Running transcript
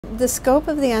The scope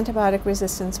of the antibiotic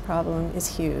resistance problem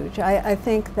is huge. I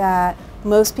think that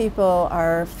most people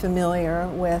are familiar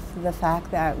with the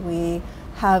fact that we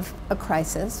have a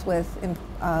crisis with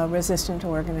resistant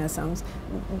organisms.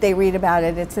 They read about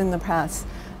it, it's in the press.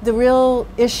 The real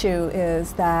issue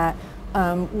is that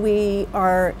we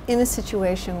are in a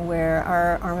situation where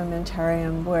our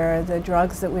armamentarium, where the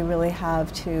drugs that we really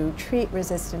have to treat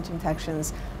resistant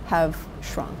infections have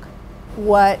shrunk.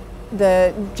 What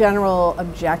the general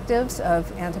objectives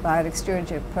of antibiotic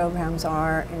stewardship programs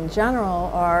are, in general,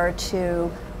 are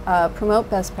to promote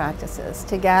best practices,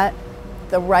 to get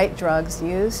the right drugs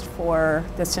used for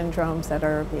the syndromes that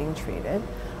are being treated,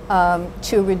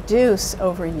 to reduce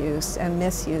overuse and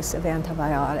misuse of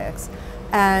antibiotics.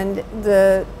 And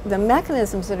the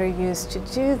mechanisms that are used to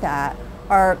do that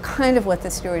are kind of what the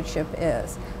stewardship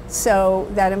is. So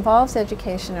that involves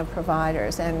education of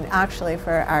providers, and actually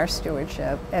for our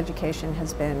stewardship, education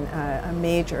has been a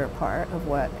major part of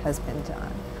what has been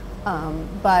done.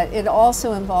 But it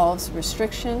also involves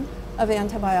restriction of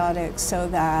antibiotics so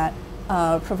that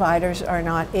providers are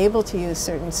not able to use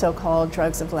certain so-called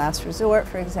drugs of last resort,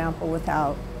 for example,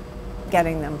 without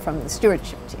getting them from the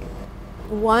stewardship team.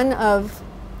 One of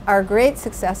our great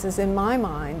successes, in my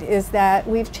mind, is that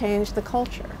we've changed the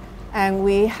culture. And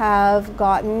we have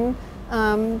gotten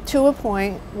to a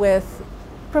point with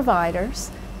providers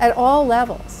at all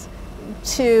levels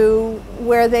to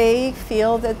where they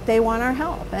feel that they want our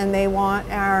help and they want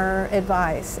our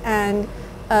advice. And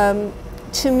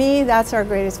to me, that's our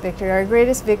greatest victory. Our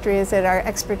greatest victory is that our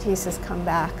expertise has come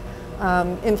back.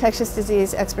 Infectious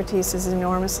disease expertise is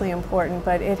enormously important,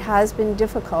 but it has been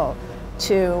difficult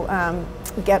to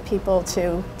get people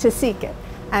to seek it.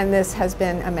 And this has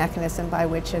been a mechanism by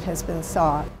which it has been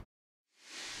sought.